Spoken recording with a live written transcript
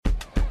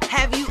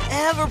Have you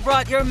ever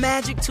brought your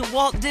magic to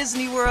Walt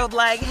Disney World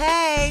like,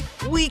 hey,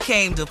 we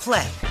came to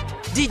play?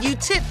 Did you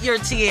tip your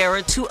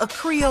tiara to a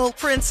Creole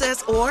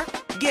princess or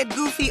get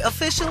goofy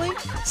officially?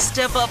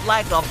 Step up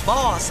like a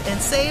boss and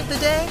save the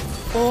day?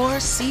 Or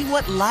see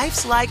what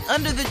life's like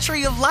under the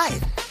tree of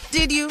life?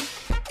 Did you?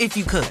 If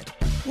you could.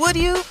 Would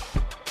you?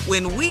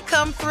 When we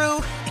come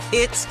through,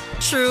 it's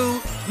true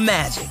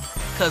magic.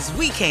 'Cause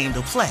we came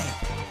to play.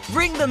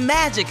 Bring the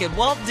magic at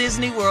Walt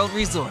Disney World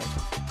Resort.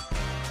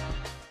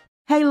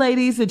 Hey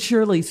ladies, it's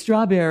Shirley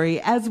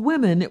Strawberry. As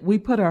women, we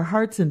put our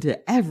hearts into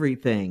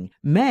everything.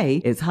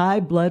 May is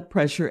High Blood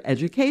Pressure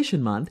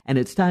Education Month, and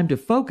it's time to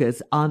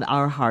focus on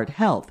our heart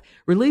health.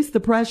 Release the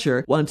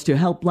Pressure wants to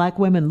help Black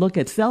women look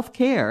at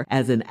self-care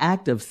as an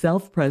act of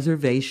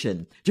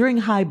self-preservation. During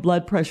High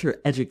Blood Pressure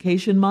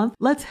Education Month,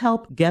 let's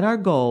help get our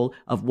goal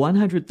of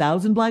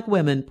 100,000 Black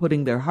women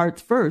putting their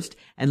hearts first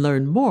and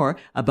learn more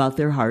about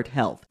their heart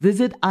health.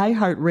 Visit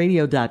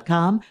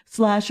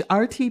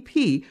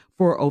iHeartRadio.com/RTP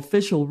for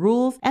official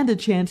rules and a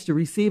chance to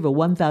receive a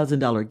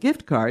 $1,000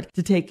 gift card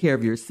to take care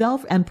of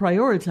yourself and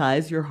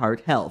prioritize your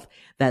heart health.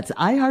 That's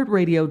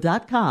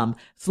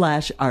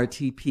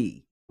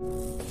iHeartRadio.com/RTP.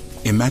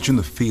 Imagine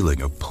the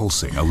feeling of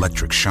pulsing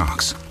electric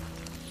shocks.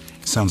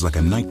 Sounds like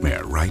a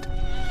nightmare, right?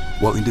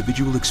 While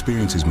individual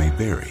experiences may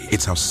vary,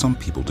 it's how some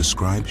people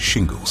describe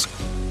shingles.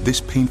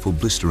 This painful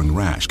blistering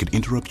rash could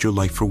interrupt your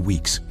life for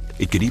weeks.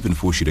 It could even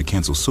force you to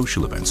cancel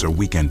social events or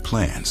weekend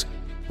plans.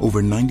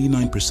 Over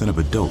 99% of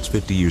adults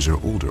 50 years or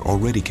older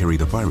already carry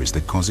the virus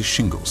that causes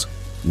shingles.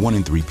 1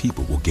 in 3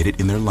 people will get it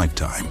in their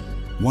lifetime.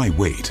 Why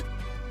wait?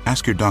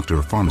 Ask your doctor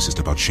or pharmacist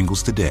about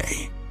shingles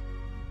today.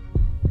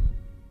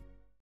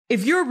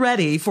 If you're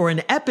ready for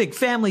an epic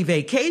family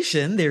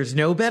vacation, there's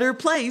no better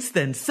place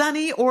than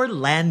sunny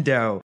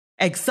Orlando.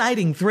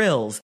 Exciting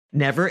thrills,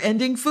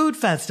 never-ending food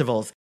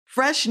festivals,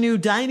 fresh new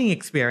dining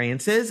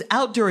experiences,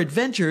 outdoor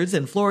adventures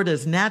in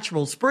Florida's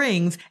natural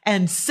springs,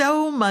 and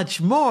so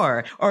much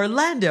more.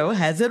 Orlando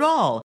has it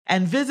all.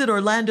 And Visit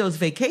Orlando's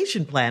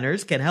vacation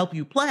planners can help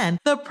you plan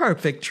the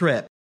perfect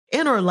trip.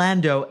 In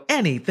Orlando,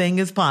 anything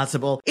is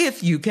possible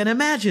if you can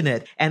imagine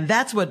it. And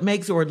that's what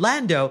makes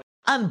Orlando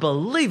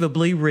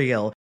unbelievably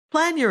real.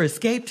 Plan your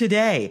escape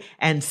today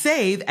and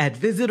save at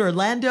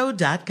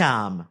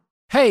visitorlando.com.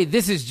 Hey,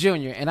 this is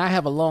Junior, and I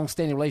have a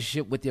long-standing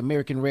relationship with the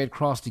American Red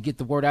Cross to get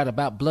the word out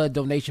about blood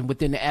donation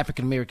within the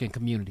African-American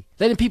community,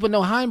 letting people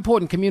know how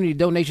important community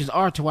donations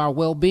are to our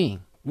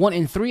well-being. 1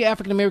 in 3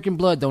 African-American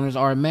blood donors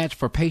are a match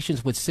for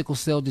patients with sickle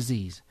cell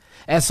disease.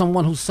 As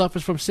someone who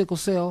suffers from sickle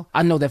cell,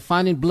 I know that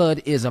finding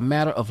blood is a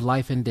matter of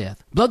life and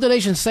death. Blood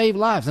donations save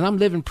lives, and I'm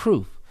living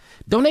proof.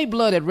 Donate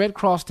blood at Red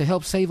Cross to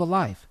help save a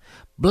life.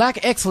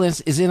 Black excellence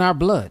is in our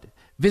blood.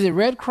 Visit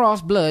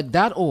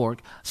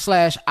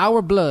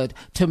redcrossblood.org/ourblood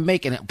to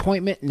make an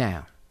appointment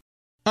now.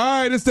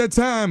 All right, it's that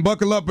time.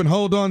 Buckle up and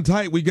hold on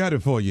tight. We got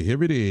it for you.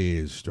 Here it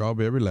is,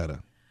 Strawberry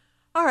Letter.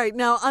 All right,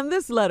 now on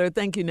this letter,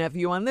 thank you,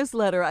 nephew. On this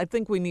letter, I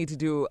think we need to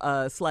do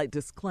a slight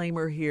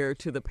disclaimer here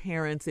to the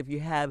parents. If you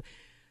have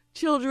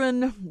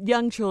children,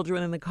 young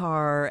children in the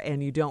car,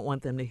 and you don't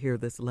want them to hear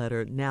this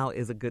letter, now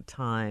is a good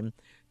time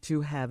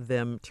to have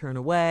them turn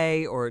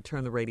away or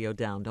turn the radio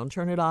down. Don't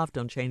turn it off.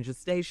 Don't change the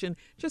station.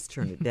 Just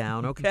turn it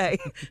down, okay?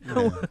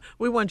 Yeah.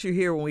 We want you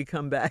here when we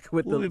come back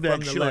with we'll the, be back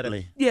from the shortly.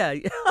 letter. Yeah.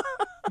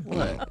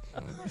 What?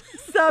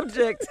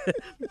 Subject,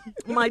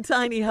 my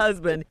tiny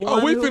husband.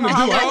 Oh, we finna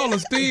do all the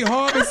Steve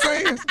Harvey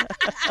sayings?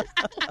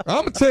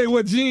 I'm going to tell you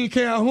what Gene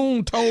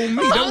Calhoun told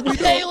me. I'm going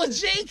to tell you what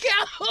Gene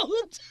Calhoun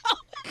told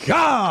me.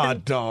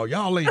 God, dog.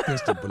 Y'all ain't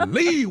supposed to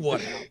believe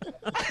what happened.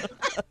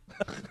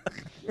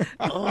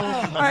 All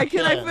right,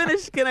 can I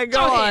finish? Can I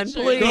go on,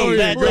 please? Go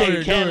ahead,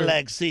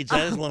 Cadillac seats. I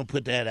just want to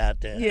put that out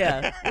there.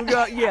 Yeah,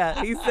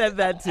 he said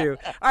that too.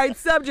 All right,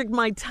 subject,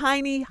 my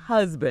tiny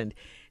husband.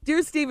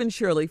 Dear Steve and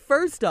Shirley,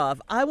 first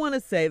off, I want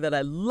to say that I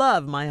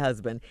love my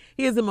husband.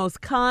 He is the most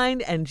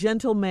kind and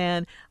gentle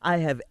man I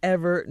have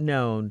ever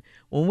known.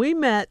 When we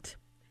met,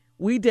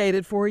 we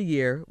dated for a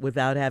year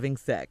without having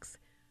sex.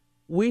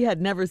 We had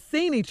never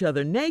seen each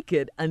other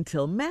naked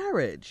until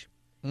marriage.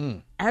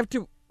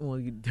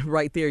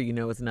 Right there, you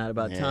know it's not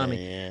about Tommy.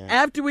 Yeah.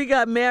 After we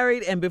got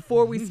married and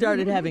before we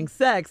started having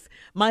sex,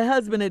 my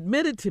husband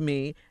admitted to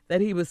me that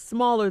he was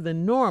smaller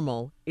than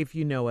normal, if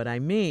you know what I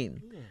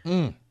mean.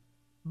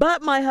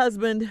 But my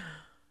husband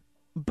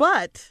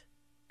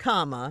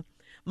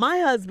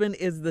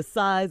is the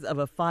size of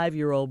a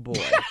 5-year-old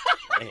boy.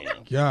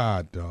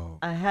 God, dog.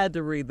 I had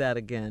to read that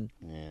again.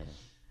 Yeah.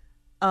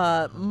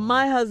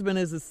 My husband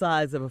is the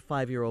size of a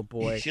 5-year-old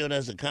boy. You sure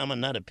that's a comma,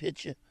 not a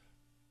picture?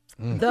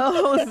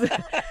 Those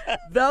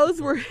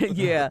were,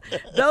 yeah.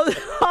 Those.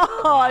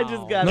 Oh, I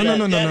just got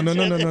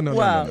No.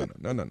 Wow.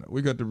 No.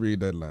 We got to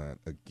read that line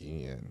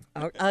again.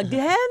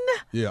 Again?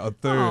 Yeah, a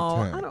third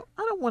time. I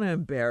don't want to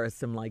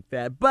embarrass him like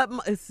that. But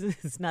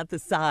it's not the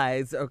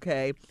size,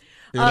 okay?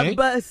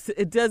 But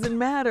it doesn't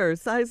matter.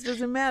 Size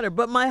doesn't matter.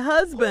 But my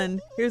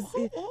husband,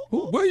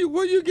 Where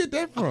you get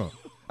that from?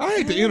 I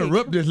hate to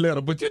interrupt this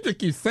letter, but you just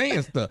keep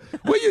saying stuff.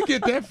 Where you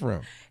get that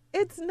from?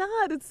 It's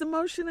not. It's the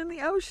motion in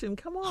the ocean.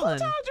 Come on. Who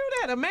told you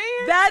that? A man?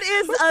 That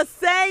is a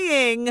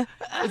saying.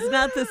 It's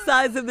not the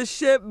size of the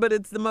ship, but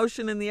it's the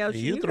motion in the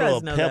ocean. You You throw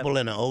guys a know pebble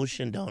in the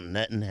ocean, don't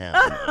nothing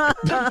happen.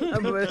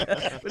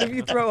 but if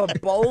you throw a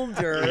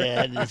boulder.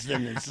 Yeah,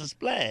 it's a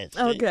splash.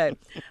 Okay.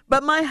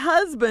 But my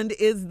husband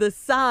is the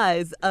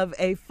size of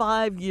a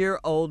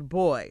 5-year-old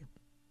boy.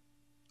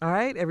 All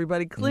right,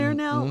 everybody clear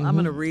now? I'm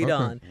going to read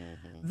on.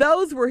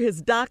 Those were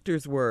his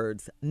doctor's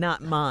words,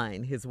 not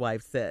mine, his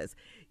wife says.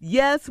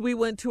 Yes, we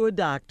went to a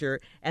doctor,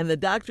 and the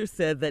doctor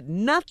said that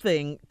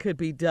nothing could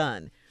be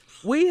done.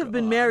 We have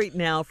been married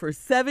now for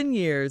 7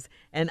 years,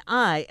 and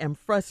I am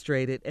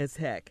frustrated as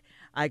heck.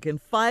 I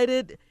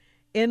confided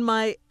in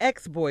my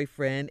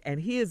ex-boyfriend,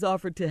 and he has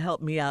offered to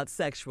help me out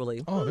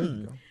sexually. Oh, there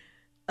you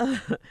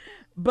go.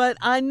 But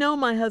I know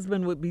my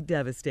husband would be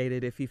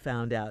devastated if he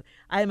found out.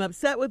 I am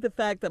upset with the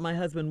fact that my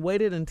husband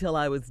waited until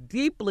I was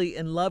deeply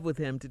in love with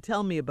him to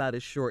tell me about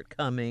his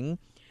shortcoming.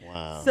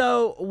 Wow.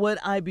 So would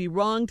I be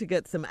wrong to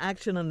get some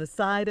action on the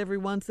side every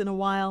once in a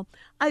while?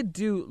 I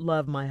do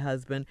love my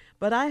husband,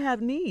 but I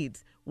have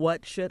needs.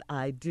 What should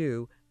I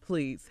do?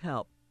 Please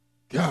help.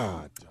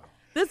 God.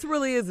 This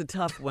really is a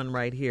tough one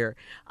right here.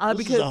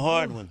 This is a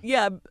hard one.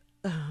 Yeah.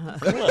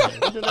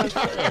 What did I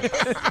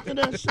say? What did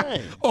I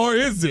say? Or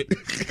is it?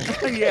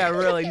 Yeah,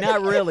 really.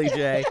 Not really,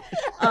 Jay.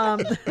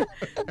 But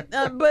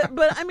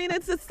I mean,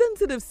 it's a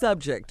sensitive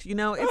subject. You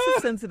know, it's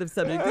a sensitive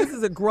subject. This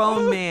is a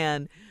grown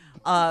man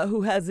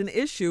who has an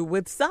issue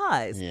with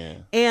size. Yeah.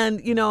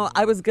 And, you know,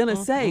 I was going to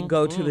say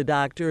go to the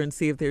doctor and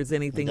see if there's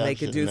anything they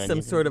could do,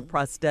 some sort of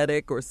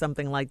prosthetic or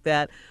something like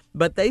that.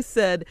 But they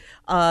said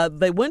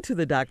they went to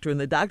the doctor and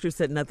the doctor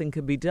said nothing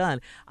could be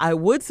done. I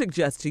would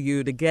suggest to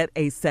you to get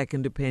a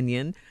second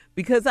opinion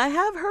because I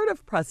have heard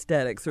of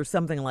prosthetics or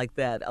something like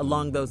that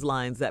along those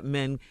lines that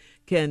men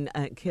can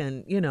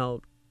you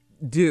know,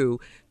 do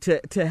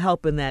to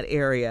help in that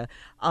area.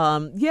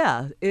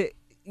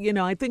 You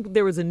know, I think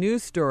there was a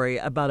news story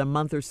about a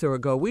month or so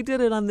ago. We did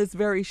it on this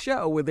very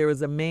show where there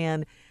was a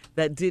man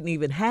that didn't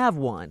even have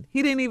one.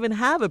 He didn't even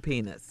have a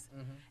penis.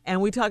 And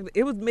we talked,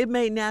 it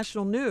made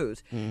national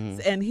news.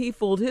 And he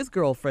fooled his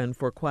girlfriend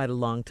for quite a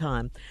long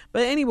time.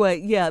 But anyway,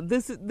 yeah,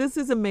 this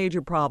is a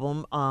major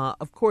problem.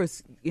 Of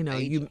course, you know,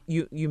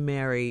 you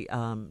marry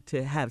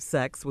to have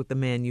sex with the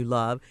man you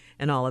love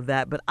and all of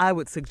that. But I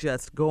would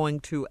suggest going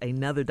to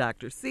another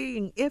doctor,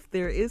 seeing if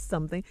there is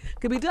something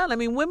could be done. I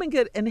mean, women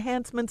get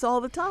enhancements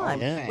all the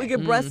time. We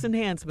get breast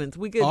enhancements.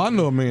 We get I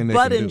know a man that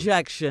butt can do it.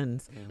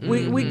 injections.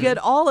 We get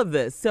all of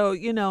this. So,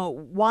 you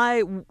know,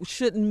 why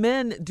shouldn't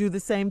men do the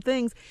same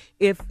things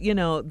if, you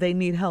know, they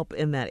need help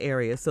in that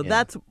area? So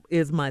that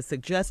is my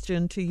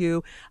suggestion to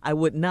you. I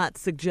would not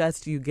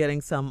suggest you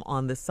getting some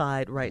on the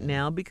side right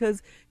now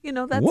because, you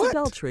know, that's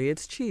adultery.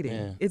 It's cheating.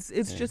 Yeah. It's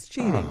just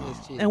cheating.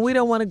 And we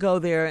don't want to go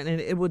there, and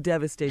it will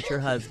devastate your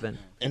husband.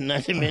 And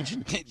not to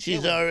mention,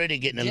 she's already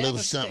getting a little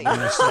something on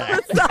the side.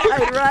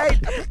 Side, right?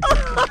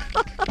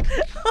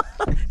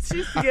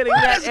 She's getting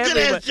that That's a good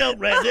everywhere. ass joke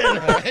right there.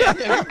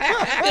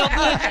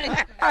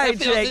 All right,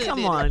 Jay,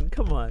 come on. Wait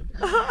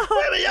a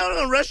minute, y'all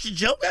don't rush the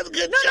joke. That's a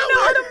good joke. No,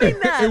 I don't mean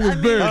that. It was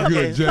very okay,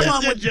 good, Jay. come That's on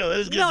a good with- joke.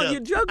 That's a good No, joke.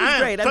 your joke was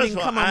great. I First mean, of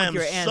all, come on I with am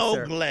your so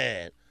answer.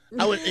 glad.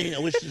 I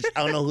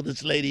don't know who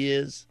this lady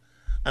is.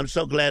 I'm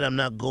so glad I'm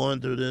not going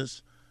through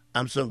this.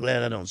 I'm so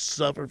glad I don't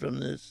suffer from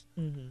this.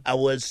 I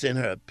would send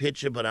her a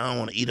picture, but I don't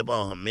want to eat up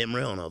all her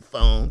memory on her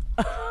phone.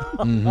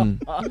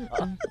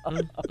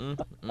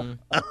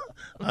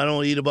 I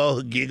don't eat up all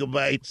her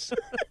gigabytes.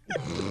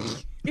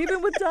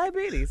 Even with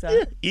diabetes,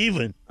 huh?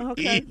 Even.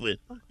 Okay.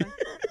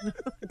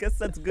 I guess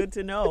that's good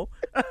to know.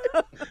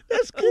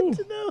 That's good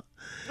to know.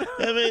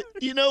 I mean,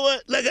 you know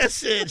what? Like I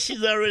said,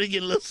 she's already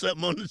getting a little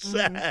something on the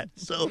side.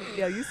 So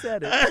Yeah, you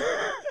said it.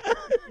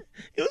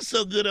 it was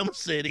so good. I'm gonna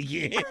say it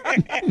again.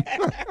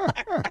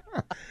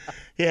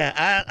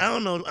 Yeah, I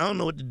don't know. I don't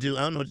know what to do.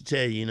 I don't know what to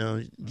tell you. You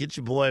know, get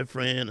your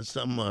boyfriend or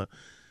something,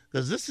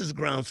 because this is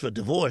grounds for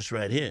divorce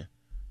right here.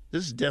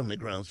 This is definitely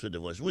grounds for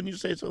divorce. Wouldn't you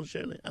say so,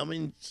 Shirley? I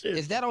mean,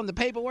 seriously. Is that on the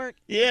paperwork?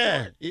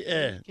 Yeah.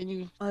 Can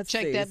you Let's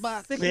check see. that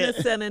box?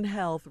 Sickness and in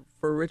health,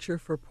 for rich or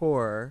for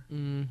poor,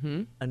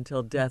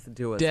 until death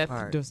do us Death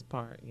part. does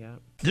part, yeah.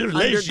 The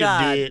relationship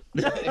God.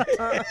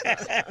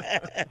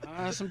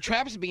 did. Some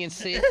traps being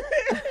set.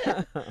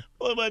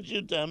 What about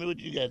you, Tommy? What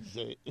you got to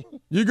say?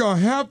 You're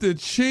going to have to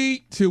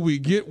cheat till we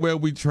get where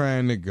we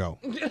trying to go.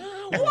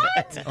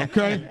 What?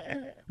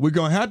 Okay? We're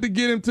going to have to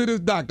get him to this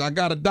doctor. I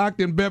got a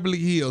doctor in Beverly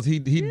Hills. He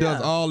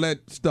does all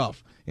that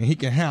stuff, and he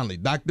can handle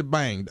it. Dr.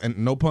 Bang, and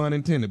no pun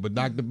intended, but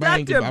Dr.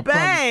 Bang. Dr.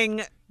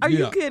 Bang? Are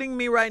you Yeah. kidding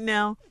me right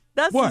now?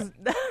 That's What?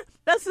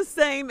 That's the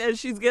same as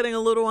she's getting a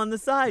little on the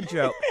side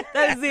joke.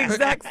 That is the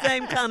exact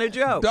same kind of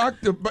joke.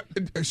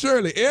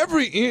 Shirley,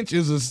 every inch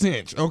is a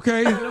cinch,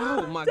 okay?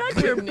 Oh, my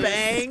Dr. goodness.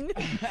 Bang.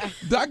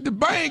 Dr.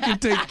 Bang can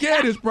take care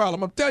of this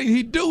problem. I'm telling you,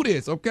 he do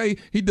this, okay?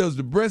 He does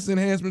the breast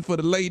enhancement for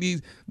the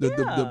ladies,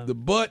 the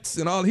butts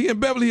and all. He in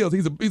Beverly Hills.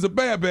 He's a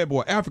bad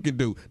boy, African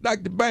dude.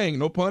 Dr. Bang,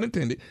 no pun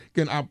intended.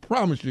 I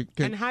promise you.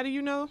 And how do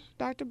you know,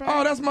 Dr. Brown?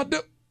 Oh, that's my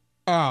dude.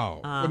 Oh,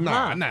 but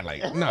no, not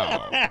like,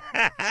 no.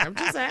 I'm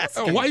just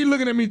asking. Oh, why you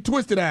looking at me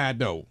twisted-eyed,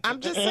 though?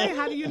 I'm just saying,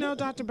 how do you know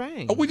Dr.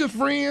 Bang? Are we just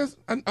friends?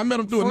 I met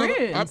him through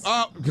Friends?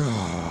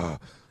 another...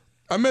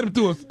 I met him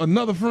through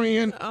another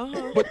friend.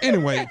 But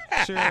anyway,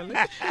 Shirley.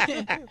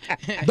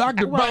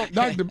 Dr.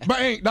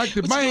 Bang, get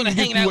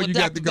you where you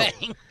got to go.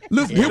 Bang?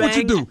 Listen, here's what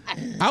you do.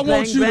 I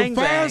want you to bang,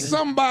 find bang.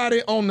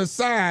 somebody on the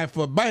side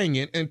for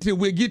banging until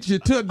we get you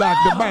to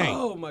Dr. Bang.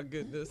 Oh, my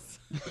goodness.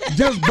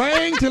 Just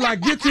bang till I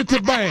get you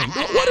to bang.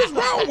 What is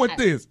wrong with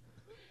this?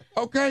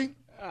 Okay?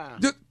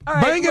 Just All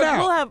right, bang it look,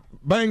 out.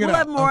 We'll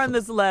have more on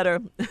this letter.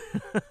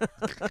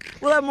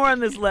 We'll have more on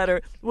this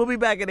letter. We'll be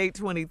back at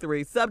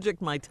 8:23.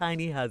 Subject, my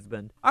tiny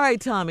husband. All right,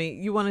 Tommy,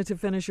 you wanted to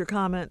finish your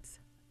comments?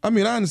 I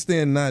mean, I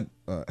understand not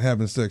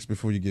having sex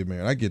before you get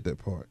married. I get that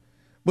part.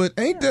 But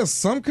ain't there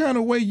some kind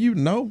of way you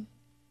know?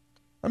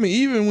 I mean,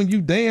 even when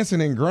you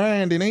dancing and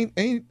grinding,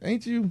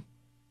 ain't you?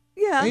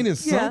 Yeah. Ain't it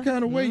some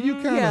kind of way you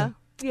kind of?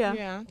 Yeah.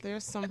 Yeah,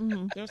 there's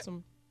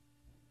some.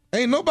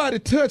 Ain't nobody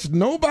touched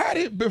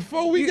nobody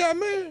before we got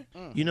married?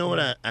 You know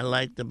what I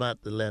liked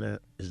about the letter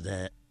is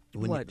that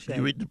when What, you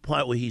Shane? read the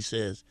part where he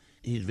says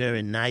he's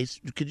very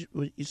nice. Could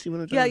you see what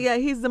I'm talking Yeah, about? yeah.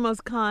 He's the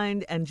most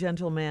kind and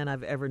gentle man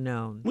I've ever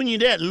known. When you're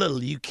that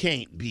little, you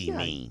can't be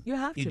mean. You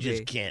have to You be.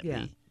 just can't Yeah.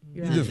 be. You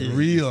You're have just to.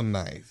 real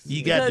nice.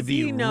 You got to Because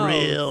be he knows.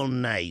 real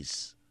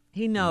nice.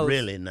 He knows.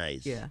 Really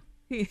nice. Yeah.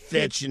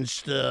 Fetching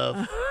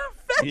stuff.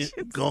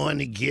 Going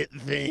to get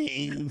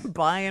things.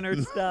 Buying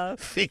her stuff.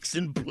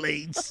 Fixing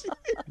plates.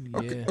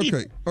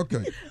 Yeah.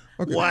 Okay.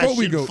 Before we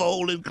Washing, go,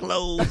 folding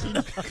clothes.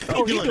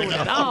 He doing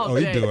it all. all oh,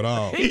 he day. do it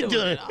all.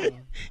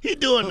 He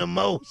doing the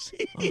most.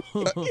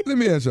 Let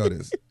me ask y'all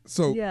this.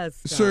 So,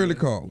 Yes, Shirley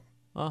Tommy.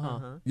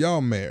 Carl,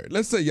 y'all married.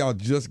 Let's say y'all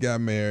just got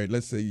married.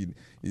 Let's say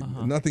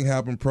nothing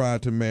happened prior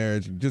to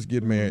marriage. You just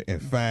get married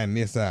and find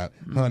this out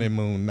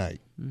honeymoon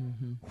night.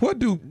 What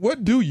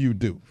do you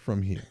do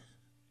from here?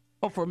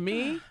 Oh, for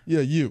me,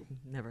 Yeah, you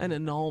an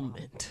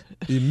annulment.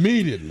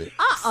 immediately.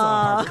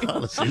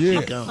 Carla said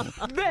Yeah. she gone.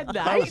 That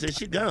Carla night. said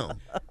she gone.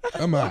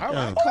 I'm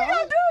out. What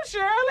you do,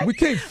 Shirley? We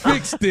can't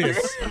fix this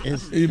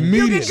It's-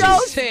 immediately. You can go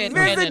Said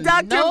visit an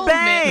Dr. annulment.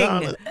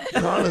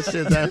 Bang. Carla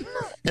said that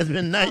it's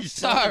been nice.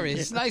 Sorry,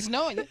 it's nice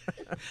knowing you.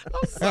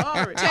 I'm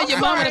sorry. Tell your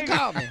mama to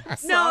call me. No,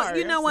 Sorry,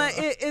 you know I'm what?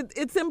 sorry.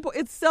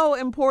 It's so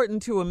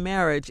important to a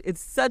marriage.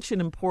 It's such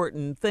an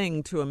important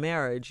thing to a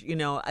marriage. You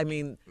know, I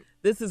mean,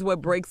 this is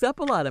what breaks up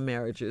a lot of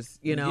marriages.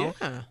 You know,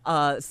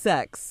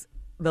 sex,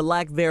 the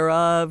lack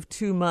thereof,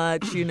 too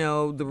much. You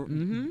know,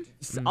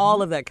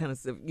 all of that kind of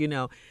stuff. You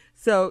know,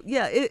 so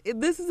yeah,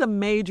 this is a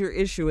major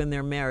issue in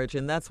their marriage,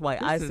 and that's why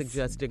I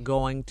suggested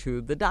going to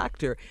the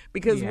doctor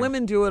because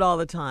women do it all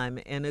the time,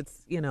 and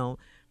it's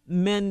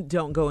men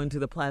don't go into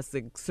the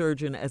plastic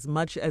surgeon as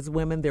much as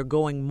women. They're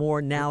going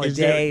more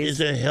nowadays. Is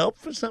there help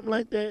for something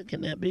like that?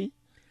 Can that be?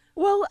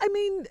 Well, I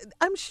mean,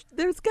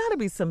 there's got to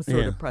be some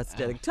sort of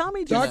prosthetic.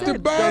 Tommy just Dr.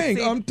 said, Bang,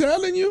 go see- I'm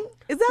telling you.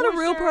 is that a Poor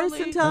real Shirley.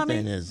 person, Tommy?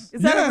 That thing is-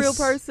 Is that a real Yes.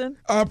 person?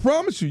 I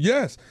promise you,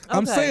 yes.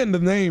 I'm Okay. saying the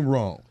name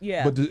wrong.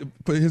 Yeah.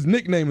 But his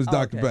nickname is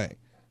Dr. Okay. Bang.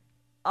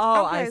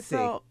 Oh, Okay, I see.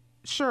 so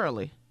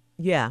Shirley,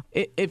 Yeah.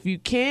 if you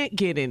can't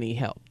get any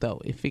help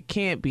though, if it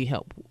can't be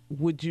helped, what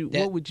would you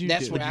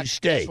That's do? where I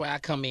stay? That's where I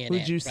come in.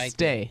 Would at, you right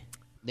stay?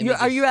 there.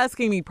 Are you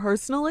asking me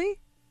personally?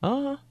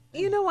 Uh-huh.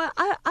 You know what?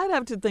 I'd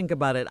have to think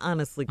about it,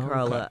 honestly,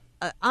 Carla.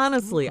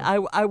 Honestly,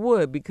 I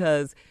would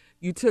because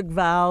you took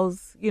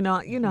vows. You know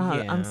how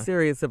Yeah. I'm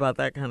serious about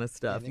that kind of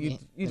stuff. You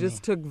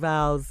just took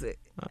vows.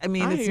 I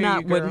mean, I it's hear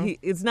not you, what girl.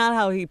 it's not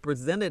how he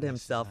presented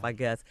himself, I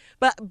guess.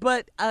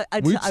 But I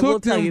We will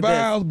took tell them you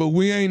vows, but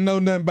we ain't know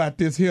nothing about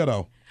this here,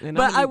 though. And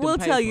this. I'm But I gonna need will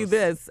them tell you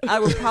papers. this: I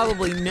would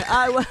probably know.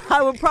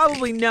 I would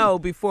probably know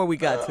before we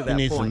got to that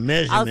need some point.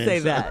 I'll measurements. say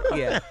that.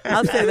 Yeah,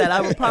 I'll say that.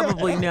 I would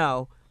probably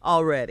know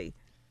already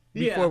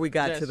before Yeah, we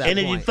got to that's- that And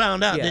if point. you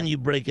found out, Yeah. then you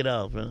break it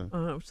off. Huh?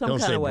 some Don't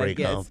kind say of way, break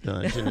yes. off. No,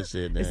 I shouldn't have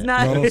said that. It's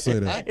not. No, don't say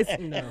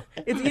that.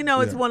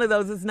 It's one of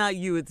those. It's not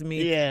you, it's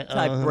me Yeah,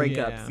 type uh-huh.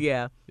 breakups.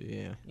 Yeah.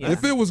 Yeah.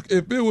 If it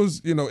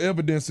was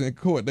evidence in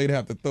court, they'd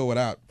have to throw it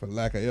out for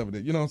lack of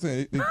evidence. You know what I'm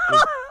saying?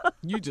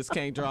 You just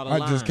can't draw the I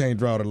line. just can't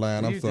draw the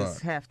line. I'm You sorry.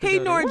 just have to He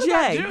go nor there. What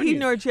about Jay. He Junior?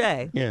 nor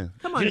Jay. Yeah.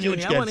 Come on, Junior, Junior. what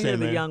you I got want to to hear say,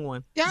 the man? young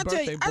one. Yeah, I'll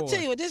Birthday tell boy.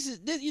 you what,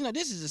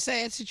 this is a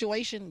sad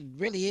situation.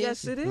 It really is.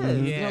 Yes, it is. Yeah.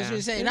 You know what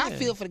I'm saying? And I Yeah.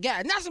 feel for the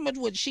guy. Not so much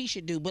what she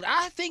should do, but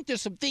I think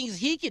there's some things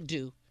he could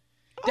do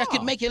that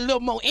could make it a little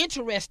more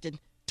interesting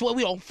to where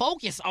we don't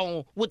focus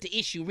on what the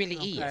issue really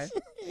is.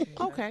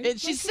 Okay. And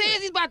she says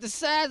he's about the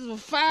size of a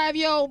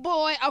 5-year-old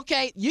boy.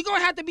 Okay, you're going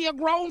to have to be a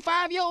grown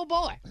 5-year-old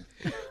boy.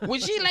 When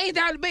she lays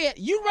down in bed,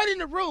 you run in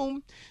the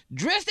room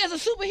dressed as a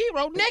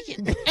superhero,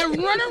 naked, and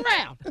run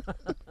around.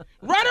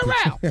 Run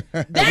around.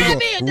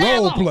 Dive in, dive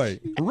Role off. play.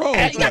 Role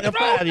Hey, It's like a the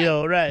roll.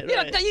 5-year-old, right? You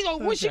know, right. you go,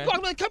 when she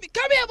walk, come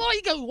here, boy.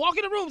 You go walk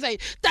in the room, say,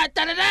 da,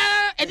 da, da, da,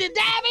 and then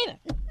dive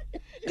in.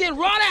 Then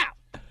run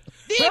out.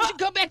 Then she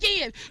come back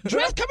in. Come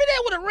in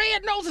there with a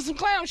red nose and some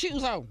clown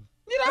shoes on.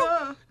 You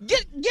know?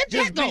 Get Just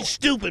that be going.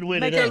 stupid with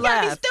Make it. her huh? You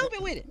gotta laugh. be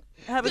stupid with it.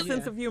 Have a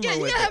sense of humor Yeah,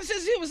 you with gotta have it. a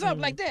sense of humor,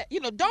 something like that. You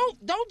know,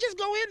 don't just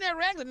go in there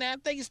regular now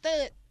and think it's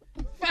stud.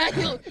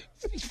 fire,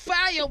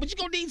 but you're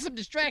gonna need some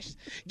distractions.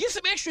 Get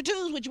some extra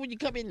tools with you when you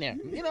come in there.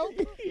 You know.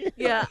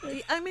 Yeah,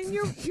 I mean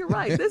you're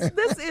right. This is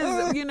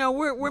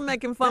we're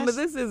making fun, but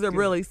this is a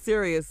really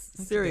serious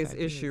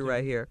issue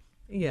right here.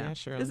 Yeah,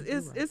 sure.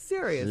 It's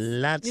serious.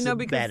 Lots of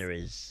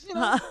batteries.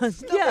 Yeah,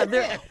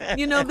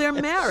 they're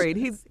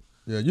married.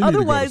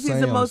 Otherwise, he's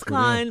the most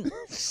kind.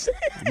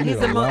 He's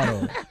a lot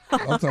of.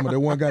 I'm talking about that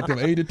one got them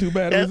 82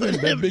 batteries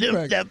in that big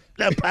pack.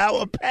 That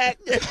power pack.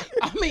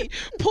 I mean,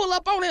 pull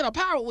up on it a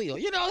power wheel.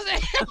 You know what I'm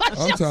saying?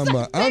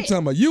 I'm talking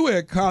about you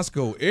at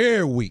Costco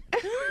every week.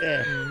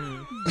 Yeah.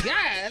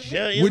 God.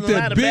 Sure, with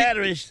that big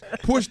batteries.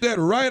 Push that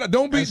right.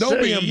 Don't be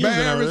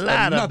embarrassed. A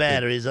lot of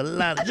batteries. A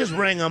lot. Just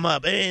ring them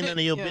up. It ain't none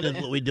of your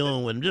business what we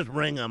doing with them. Just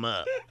ring them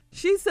up.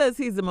 She says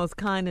he's the most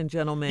kind and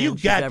gentle man you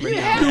she's ever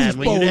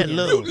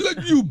known.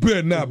 You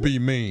better not be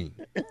mean.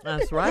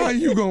 That's right. How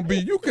you gonna be?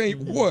 You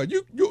can't. What?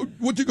 You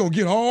gonna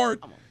get hard?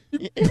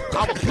 I'm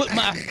gonna put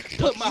my.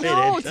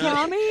 No,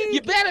 Tommy.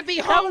 You better be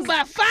home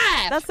by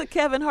 5. That's a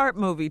Kevin Hart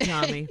movie,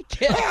 Tommy.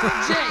 Jay,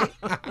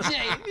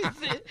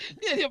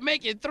 you're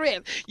making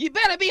threats. You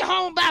better be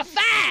home by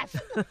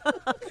 5.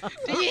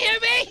 Do you hear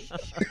me?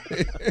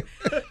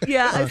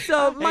 Yeah.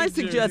 So my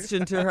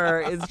suggestion to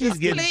her is just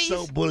getting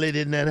so bullied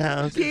in that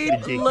house.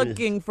 Keep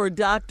looking for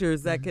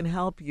doctors that can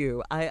help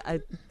you.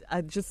 I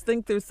just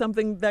think there's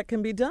something that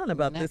can be done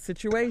about this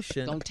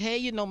situation. Don't tell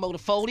you no more to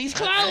fold these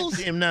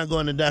clothes. I'm not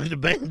going to Dr.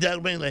 Bang. Dr.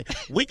 Bang like,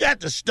 we got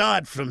to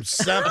start from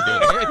something.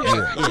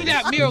 You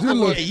got miracle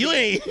work. You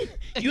ain't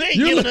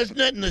giving us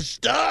nothing to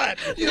start.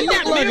 You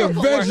look like a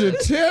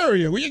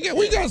vegetarian. We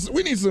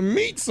need some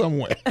meat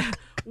somewhere.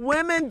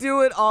 Women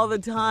do it all the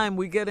time.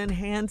 We get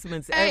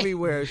enhancements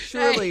everywhere.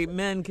 Surely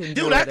men can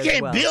do it I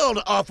can't build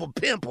off a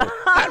pimple.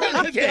 I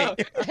really can't.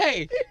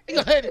 Hey,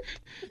 go ahead.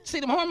 See,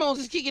 them hormones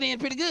is kicking in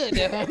pretty good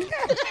there, huh?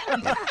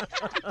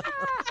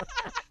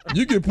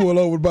 You get pulled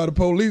over by the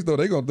police, though,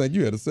 they're going to think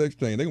you had a sex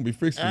change. They're going to be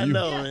fixing you. I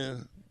know,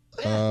 man.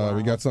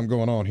 We got something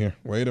going on here.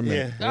 Wait a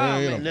minute.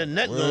 Yeah. There's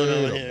nothing going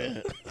on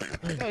here.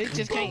 No, it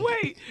just can't.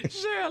 Wait,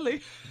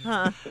 Shirley.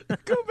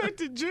 Go back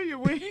to Junior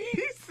when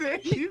he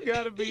said you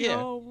got to be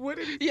home. What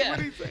did he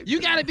say?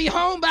 You got to be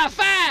home by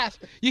 5.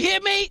 You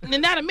hear me?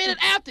 And not a minute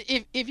after,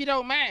 if you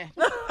don't mind.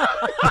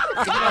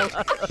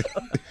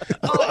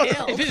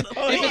 If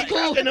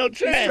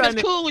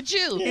it's cool with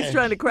you. He's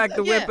trying to crack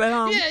the whip at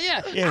home.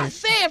 Yeah. I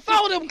said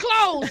fold them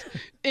clothes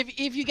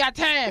if you got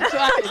time. So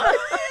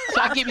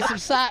I give you some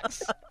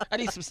socks. I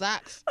need some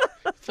socks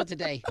for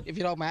today, if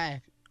you don't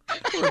mind.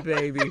 Poor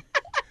baby.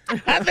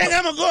 I think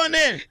I'm going to go in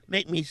there and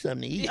make me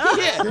something to eat.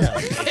 Yeah.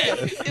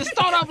 It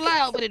start off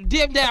loud, but it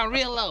dim down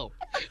real low.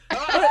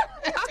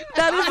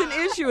 That is an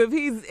issue if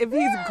he's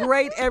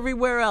great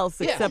everywhere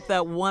else except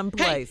that one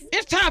place. Hey,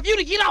 it's time for you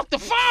to get off the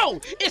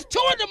phone. It's 2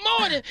 a.m.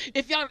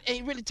 if y'all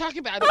ain't really talking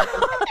about it.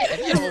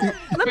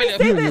 Let me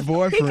say this.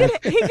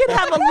 He could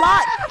have a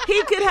lot.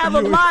 He could have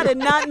a lot and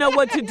not know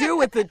what to do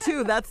with it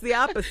too. That's the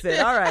opposite.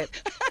 All right.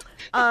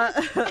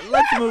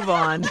 Let's move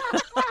on.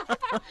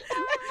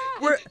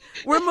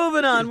 We're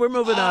moving on.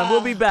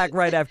 We'll be back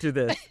right after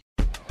this.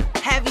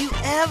 Have you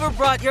ever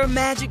brought your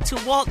magic to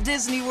Walt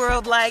Disney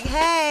World like,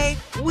 hey,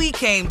 we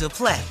came to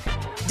play?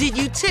 Did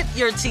you tip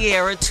your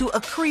tiara to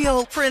a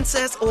Creole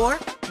princess or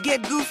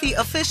get goofy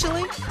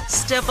officially?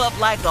 Step up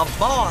like a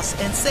boss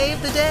and save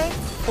the day?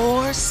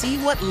 Or see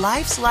what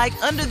life's like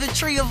under the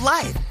tree of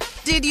life?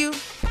 Did you?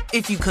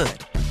 If you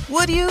could.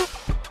 Would you?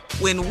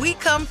 When we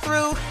come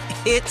through,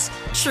 it's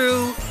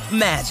true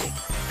magic.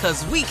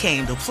 'Cause we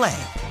came to play.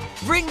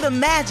 Bring the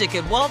magic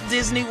at Walt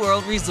Disney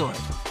World Resort.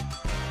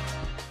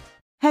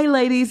 Hey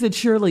ladies, it's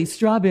Shirley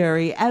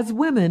Strawberry. As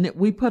women,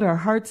 we put our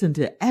hearts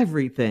into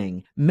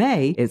everything.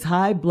 May is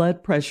High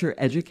Blood Pressure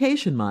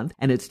Education Month,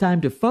 and it's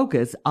time to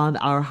focus on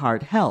our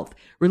heart health.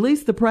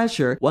 Release the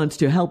Pressure wants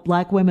to help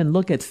Black women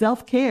look at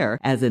self-care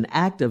as an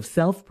act of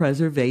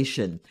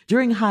self-preservation.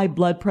 During High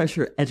Blood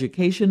Pressure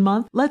Education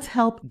Month, let's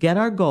help get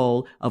our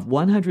goal of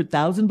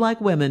 100,000 Black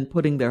women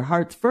putting their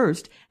hearts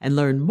first and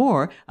learn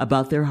more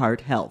about their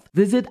heart health.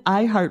 Visit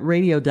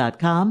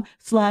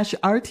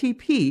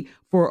iHeartRadio.com/RTP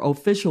for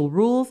official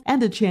rules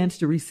and a chance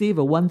to receive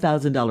a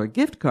 $1,000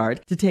 gift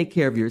card to take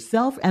care of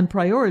yourself and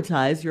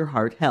prioritize your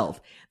heart health.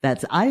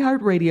 That's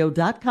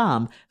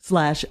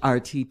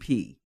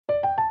iHeartRadio.com/RTP.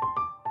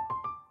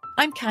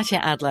 I'm Katya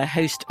Adler,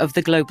 host of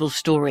The Global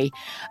Story.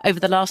 Over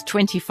the last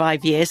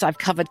 25 years, I've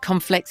covered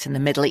conflicts in the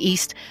Middle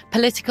East,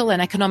 political and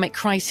economic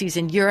crises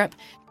in Europe,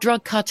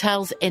 drug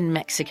cartels in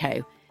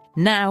Mexico.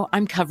 Now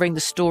I'm covering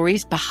the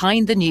stories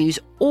behind the news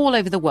all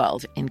over the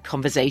world in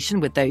conversation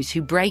with those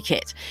who break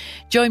it.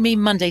 Join me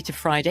Monday to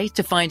Friday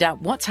to find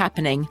out what's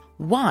happening,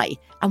 why,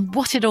 and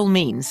what it all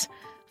means.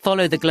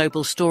 Follow The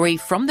Global Story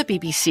from the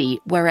BBC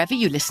wherever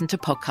you listen to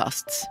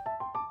podcasts.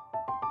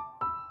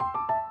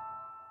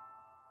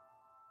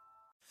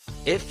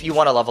 If you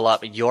want to level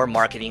up your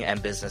marketing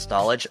and business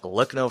knowledge,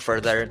 look no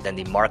further than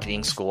the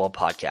Marketing School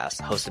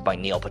podcast, hosted by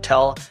Neil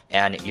Patel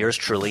and yours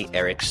truly,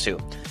 Eric Su.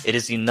 It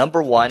is the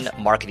 #1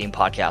 marketing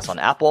podcast on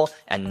Apple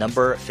and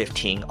number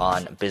 15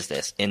 on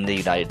business in the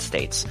United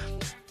States.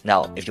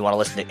 Now, if you want to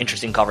listen to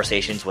interesting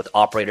conversations with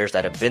operators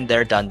that have been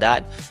there, done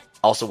that,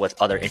 also with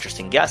other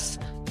interesting guests,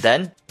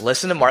 then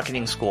listen to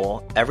Marketing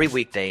School every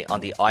weekday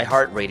on the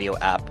iHeartRadio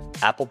app,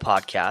 Apple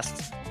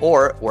Podcasts,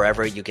 or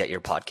wherever you get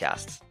your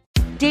podcasts.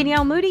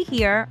 Danielle Moody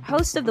here,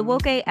 host of the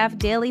Woke AF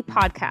Daily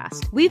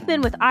podcast. We've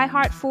been with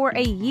iHeart for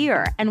a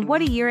year, and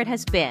what a year it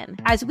has been.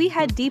 As we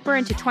head deeper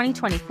into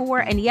 2024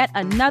 and yet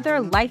another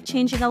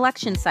life-changing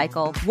election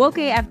cycle, Woke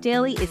AF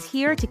Daily is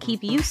here to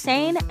keep you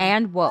sane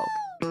and woke.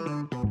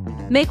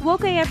 Make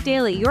Woke AF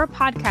Daily your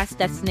podcast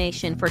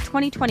destination for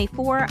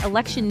 2024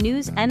 election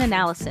news and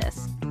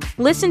analysis.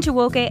 Listen to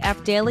Woke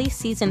AF Daily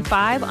Season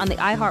 5 on the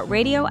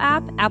iHeartRadio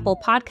app, Apple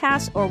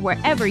Podcasts, or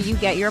wherever you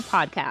get your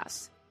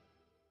podcasts.